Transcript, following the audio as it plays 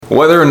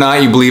Whether or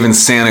not you believe in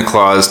Santa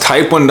Claus,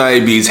 type 1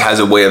 diabetes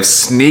has a way of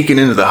sneaking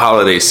into the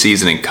holiday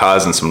season and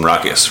causing some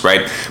ruckus,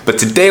 right? But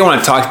today I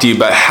want to talk to you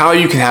about how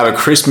you can have a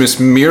Christmas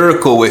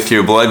miracle with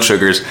your blood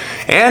sugars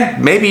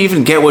and maybe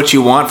even get what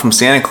you want from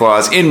Santa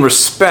Claus in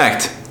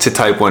respect to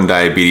type 1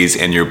 diabetes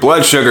and your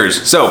blood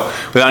sugars. So,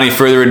 without any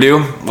further ado,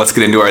 let's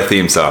get into our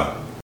theme song.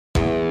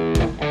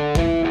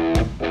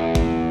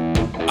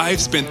 I've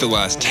spent the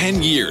last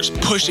 10 years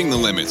pushing the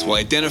limits while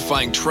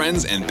identifying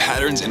trends and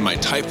patterns in my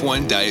type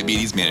 1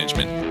 diabetes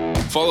management.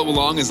 Follow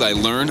along as I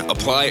learn,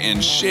 apply,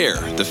 and share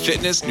the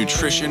fitness,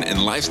 nutrition,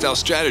 and lifestyle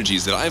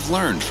strategies that I've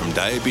learned from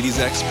diabetes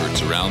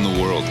experts around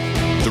the world.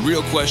 The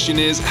real question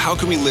is, how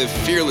can we live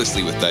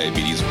fearlessly with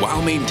diabetes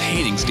while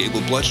maintaining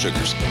stable blood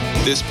sugars?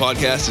 This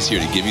podcast is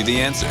here to give you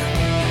the answer.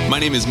 My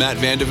name is Matt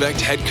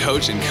Vandevecht, head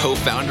coach and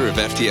co-founder of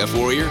FTF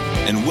Warrior,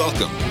 and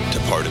welcome to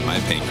Pardon My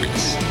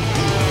Pancreas.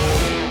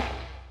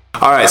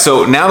 All right,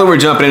 so now that we're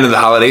jumping into the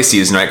holiday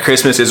season, right?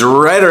 Christmas is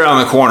right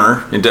around the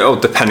corner,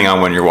 depending on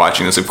when you're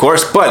watching this, of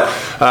course. But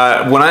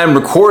when I'm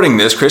recording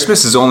this,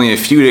 Christmas is only a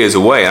few days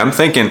away. I'm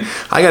thinking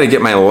I got to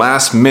get my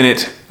last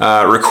minute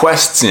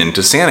requests in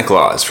to Santa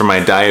Claus for my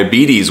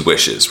diabetes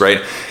wishes, right?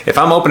 If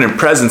I'm opening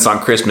presents on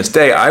Christmas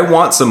Day, I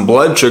want some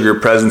blood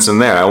sugar presents in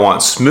there. I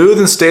want smooth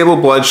and stable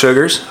blood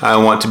sugars. I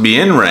want to be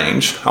in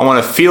range. I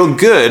want to feel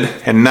good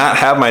and not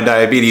have my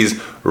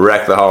diabetes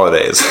wreck the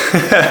holidays.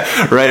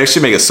 Right? I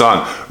should make a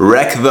song,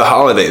 Wreck the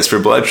Holidays for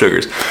blood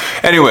sugars.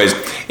 Anyways,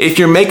 if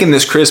you're making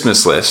this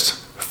Christmas list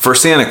for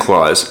Santa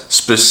Claus,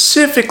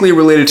 specifically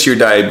related to your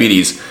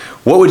diabetes,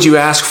 what would you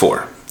ask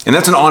for? And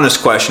that's an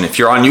honest question. If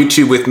you're on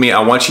YouTube with me, I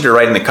want you to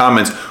write in the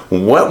comments,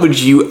 what would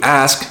you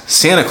ask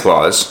Santa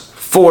Claus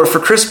for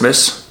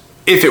Christmas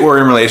if it were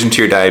in relation to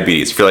your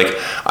diabetes? If you're like,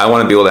 I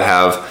want to be able to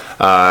have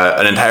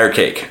an entire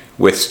cake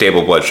with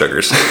stable blood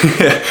sugars.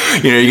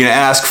 You're going to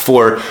ask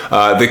for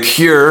the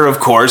cure, of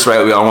course,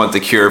 right? We all want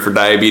the cure for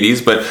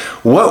diabetes, but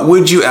what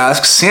would you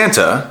ask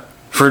Santa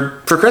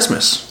for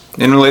Christmas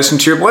in relation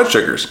to your blood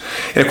sugars?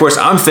 And of course,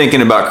 I'm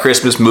thinking about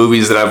Christmas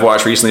movies that I've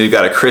watched recently. We've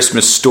got A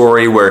Christmas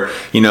Story where,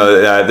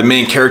 the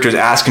main character is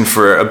asking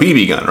for a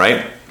BB gun,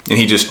 right? And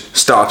he just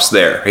stops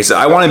there. He said,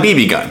 I want a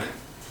BB gun,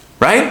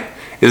 right?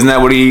 Isn't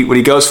that what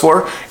he goes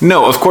for?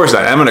 No, of course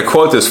not. I'm going to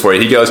quote this for you.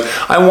 He goes,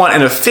 I want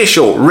an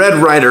official Red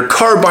Ryder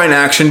carbine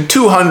action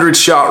 200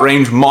 shot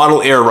range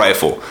model air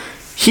rifle.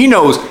 He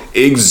knows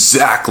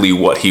exactly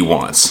what he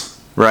wants,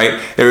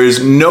 right? There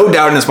is no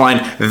doubt in his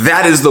mind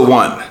that is the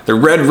one, the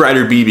Red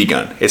Ryder BB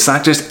gun. It's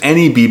not just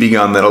any BB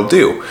gun that'll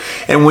do.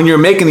 And when you're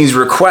making these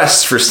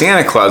requests for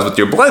Santa Claus with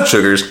your blood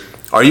sugars,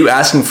 are you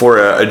asking for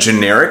a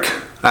generic?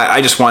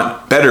 I just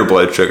want better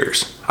blood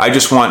sugars. I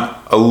just want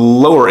a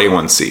lower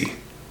A1C.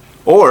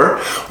 Or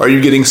are you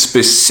getting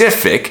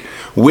specific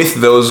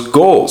with those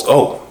goals?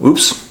 Oh,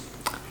 oops,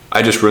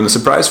 I just ruined the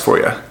surprise for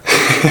you.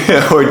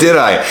 Or did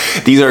I?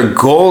 These are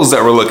goals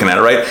that we're looking at,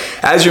 right?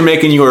 As you're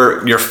making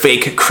your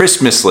fake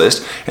Christmas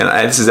list, and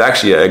this is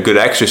actually a good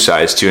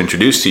exercise to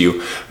introduce to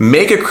you,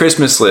 make a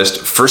Christmas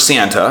list for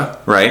Santa,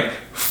 right?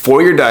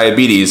 For your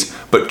diabetes,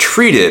 but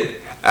treat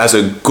it as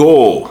a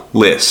goal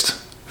list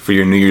for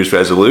your New Year's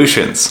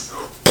resolutions.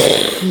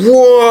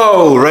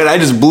 Whoa, right? I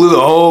just blew the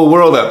whole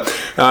world up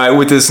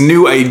with this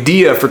new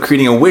idea for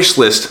creating a wish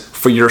list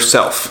for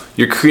yourself.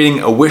 You're creating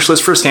a wish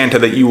list for Santa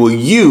that you will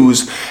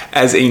use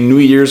as a New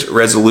Year's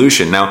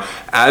resolution. Now,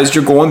 as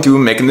you're going through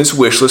and making this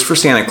wish list for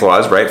Santa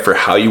Claus, right, for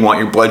how you want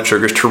your blood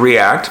sugars to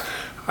react,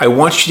 I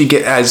want you to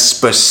get as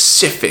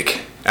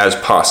specific as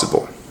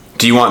possible.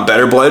 Do you want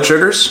better blood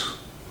sugars?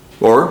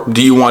 Or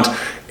do you want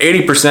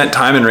 80%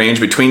 time in range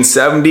between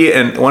 70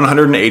 and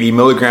 180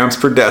 milligrams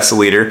per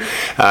deciliter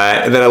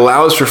that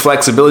allows for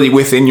flexibility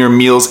within your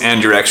meals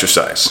and your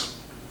exercise?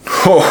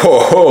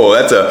 Ho,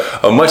 that's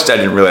a much, I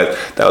didn't realize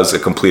that was a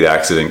complete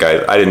accident,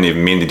 guys. I didn't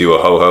even mean to do a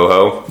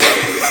ho.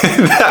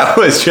 That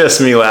was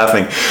just me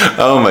laughing.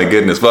 Oh my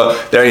goodness.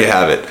 Well, there you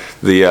have it.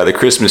 The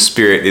Christmas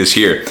spirit is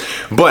here.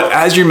 But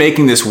as you're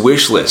making this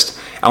wish list,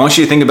 I want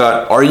you to think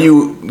about, are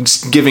you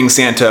giving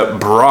Santa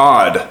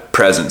broad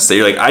presents that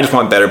you're like, I just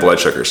want better blood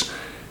sugars?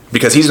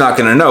 Because he's not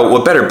going to know.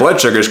 Well, better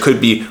blood sugars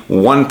could be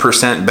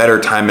 1% better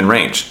time in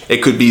range.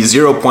 It could be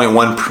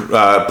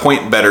 0.1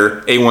 point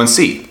better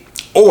A1C.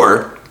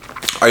 Or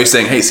are you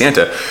saying, hey,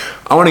 Santa,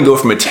 I want to go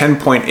from a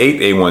 10.8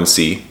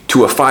 A1C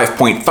to a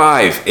 5.5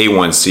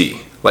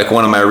 A1C, like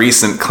one of my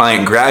recent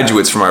client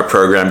graduates from our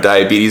program,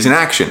 Diabetes in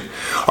Action?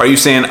 Are you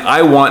saying,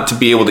 I want to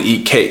be able to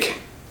eat cake?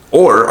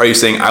 Or are you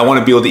saying, I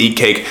want to be able to eat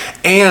cake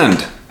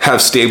and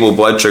have stable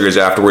blood sugars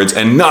afterwards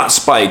and not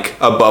spike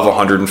above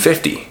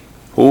 150?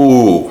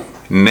 Ooh,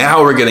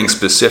 now we're getting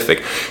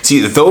specific. See,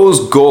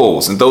 those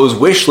goals and those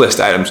wish list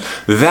items,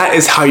 that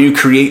is how you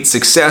create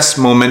success,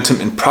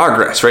 momentum, and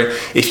progress, right?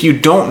 If you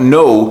don't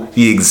know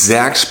the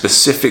exact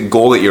specific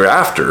goal that you're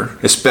after,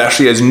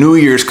 especially as New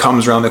Year's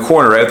comes around the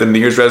corner, right? The New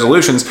Year's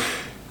resolutions,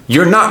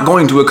 you're not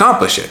going to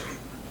accomplish it.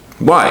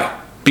 Why?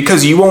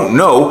 Because you won't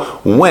know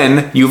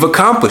when you've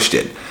accomplished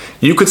it.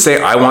 You could say,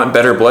 I want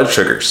better blood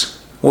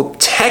sugars. Well,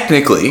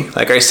 technically,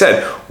 like I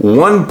said,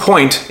 1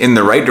 point in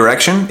the right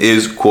direction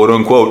is quote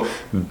unquote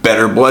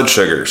better blood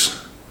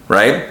sugars,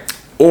 right?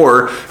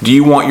 Or do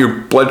you want your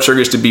blood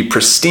sugars to be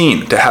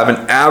pristine, to have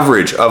an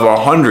average of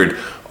 100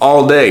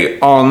 all day,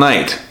 all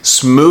night,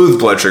 smooth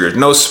blood sugars,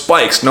 no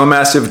spikes, no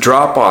massive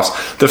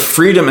drop-offs, the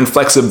freedom and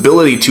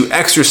flexibility to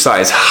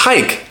exercise,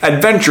 hike,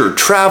 adventure,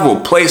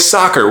 travel, play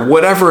soccer,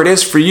 whatever it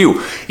is for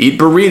you, eat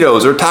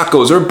burritos or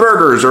tacos or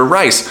burgers or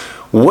rice.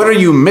 What are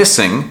you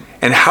missing?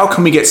 And how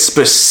can we get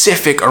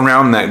specific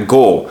around that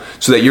goal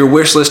so that your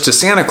wish list to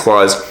Santa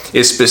Claus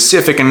is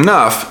specific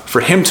enough for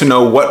him to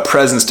know what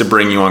presents to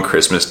bring you on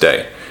Christmas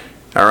Day?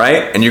 All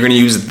right? And you're going to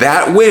use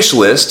that wish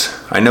list.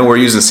 I know we're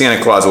using Santa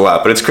Claus a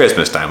lot, but it's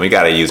Christmas time. We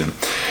got to use him.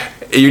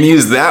 You're going to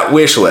use that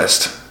wish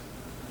list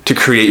to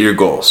create your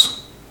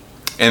goals.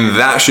 And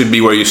that should be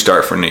where you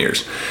start for New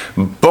Year's.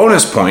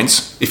 Bonus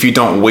points if you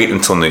don't wait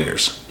until New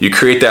Year's. You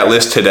create that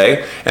list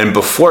today, and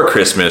before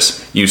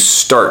Christmas, you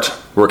start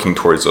working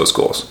towards those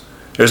goals.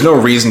 There's no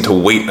reason to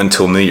wait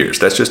until New Year's.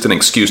 That's just an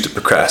excuse to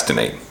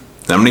procrastinate.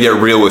 And I'm going to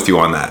get real with you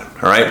on that,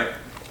 all right?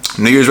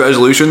 New Year's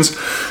resolutions,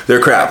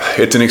 they're crap.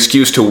 It's an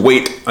excuse to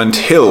wait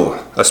until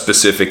a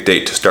specific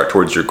date to start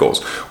towards your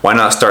goals. Why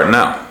not start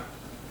now?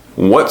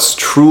 What's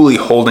truly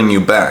holding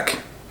you back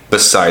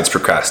besides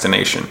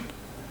procrastination?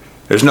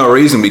 There's no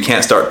reason we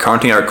can't start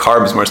counting our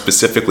carbs more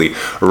specifically,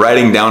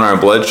 writing down our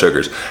blood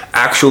sugars,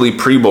 actually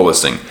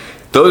pre-bolusing.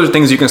 Those are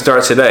things you can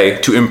start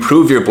today to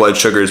improve your blood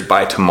sugars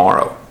by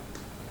tomorrow.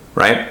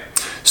 Right?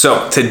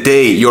 So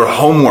today, your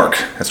homework,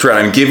 that's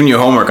right, I'm giving you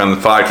homework on the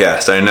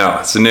podcast, I know,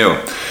 it's new.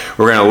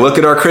 We're going to look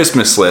at our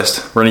Christmas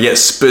list, we're going to get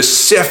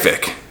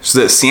specific so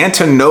that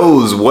Santa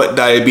knows what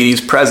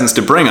diabetes presents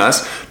to bring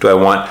us. Do I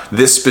want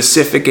this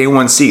specific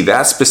A1C,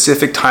 that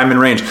specific time and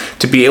range,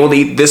 to be able to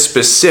eat this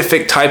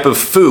specific type of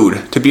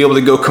food, to be able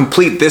to go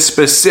complete this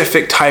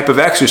specific type of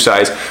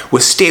exercise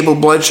with stable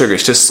blood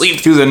sugars, to sleep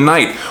through the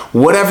night,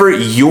 whatever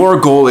your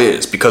goal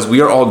is, because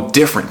we are all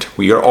different,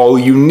 we are all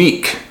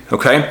unique.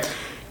 Okay?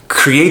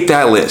 Create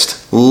that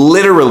list.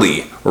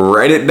 Literally,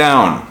 write it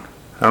down.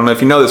 I don't know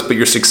if you know this, but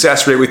your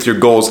success rate with your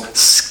goals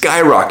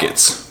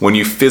skyrockets when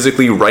you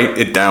physically write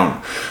it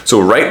down. So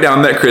write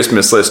down that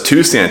Christmas list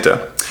to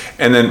Santa,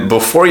 and then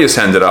before you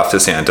send it off to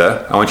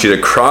Santa, I want you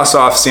to cross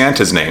off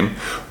Santa's name,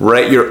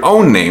 write your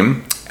own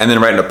name, and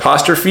then write an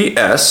apostrophe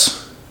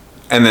S,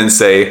 and then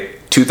say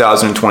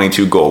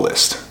 2022 goal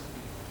list.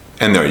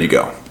 And there you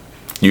go.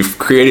 You've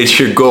created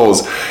your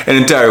goals an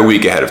entire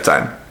week ahead of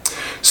time.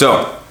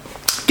 So,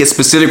 get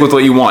specific with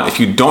what you want. If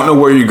you don't know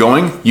where you're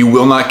going, you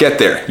will not get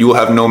there. You will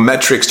have no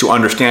metrics to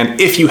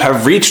understand if you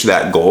have reached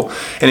that goal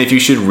and if you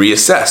should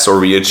reassess or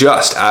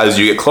readjust as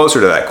you get closer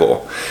to that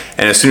goal.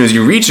 And as soon as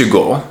you reach a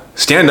goal,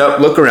 stand up,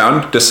 look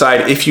around,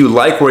 decide if you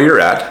like where you're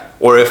at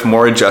or if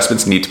more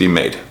adjustments need to be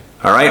made.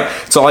 All right,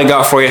 that's all I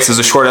got for you. This is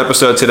a short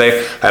episode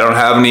today. I don't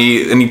have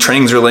any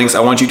trainings or links. I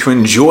want you to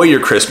enjoy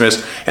your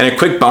Christmas. And a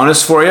quick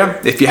bonus for you,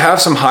 if you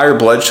have some higher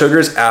blood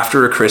sugars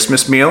after a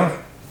Christmas meal,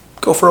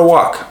 go for a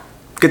walk.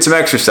 Get some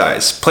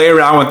exercise. Play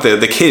around with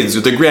the kids,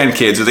 or the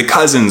grandkids, or the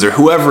cousins, or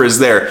whoever is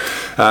there.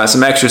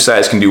 Some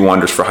exercise can do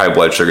wonders for high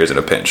blood sugars in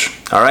a pinch.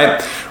 All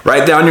right?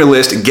 Write down your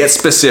list, get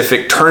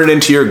specific, turn it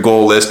into your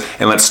goal list,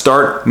 and let's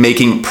start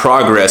making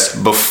progress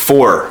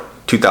before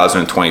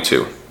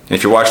 2022. And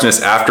if you're watching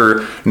this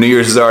after New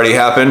Year's has already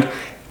happened,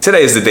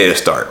 today is the day to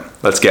start.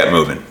 Let's get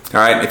moving. All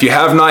right. If you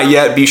have not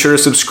yet, be sure to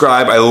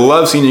subscribe. I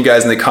love seeing you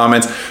guys in the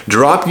comments.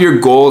 Drop your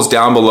goals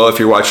down below if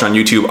you're watching on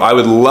YouTube. I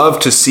would love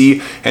to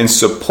see and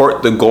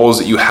support the goals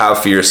that you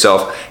have for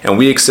yourself. And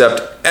we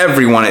accept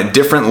everyone at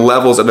different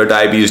levels of their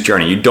diabetes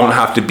journey. You don't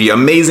have to be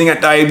amazing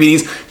at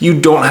diabetes. You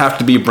don't have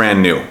to be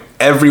brand new.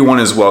 Everyone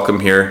is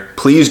welcome here.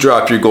 Please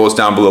drop your goals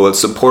down below.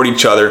 Let's support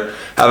each other.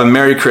 Have a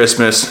Merry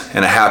Christmas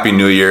and a Happy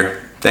New Year.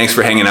 Thanks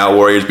for hanging out,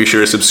 Warriors. Be sure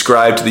to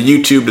subscribe to the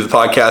YouTube, to the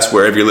podcast,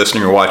 wherever you're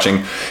listening or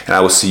watching, and I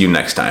will see you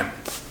next time.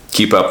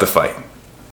 Keep up the fight.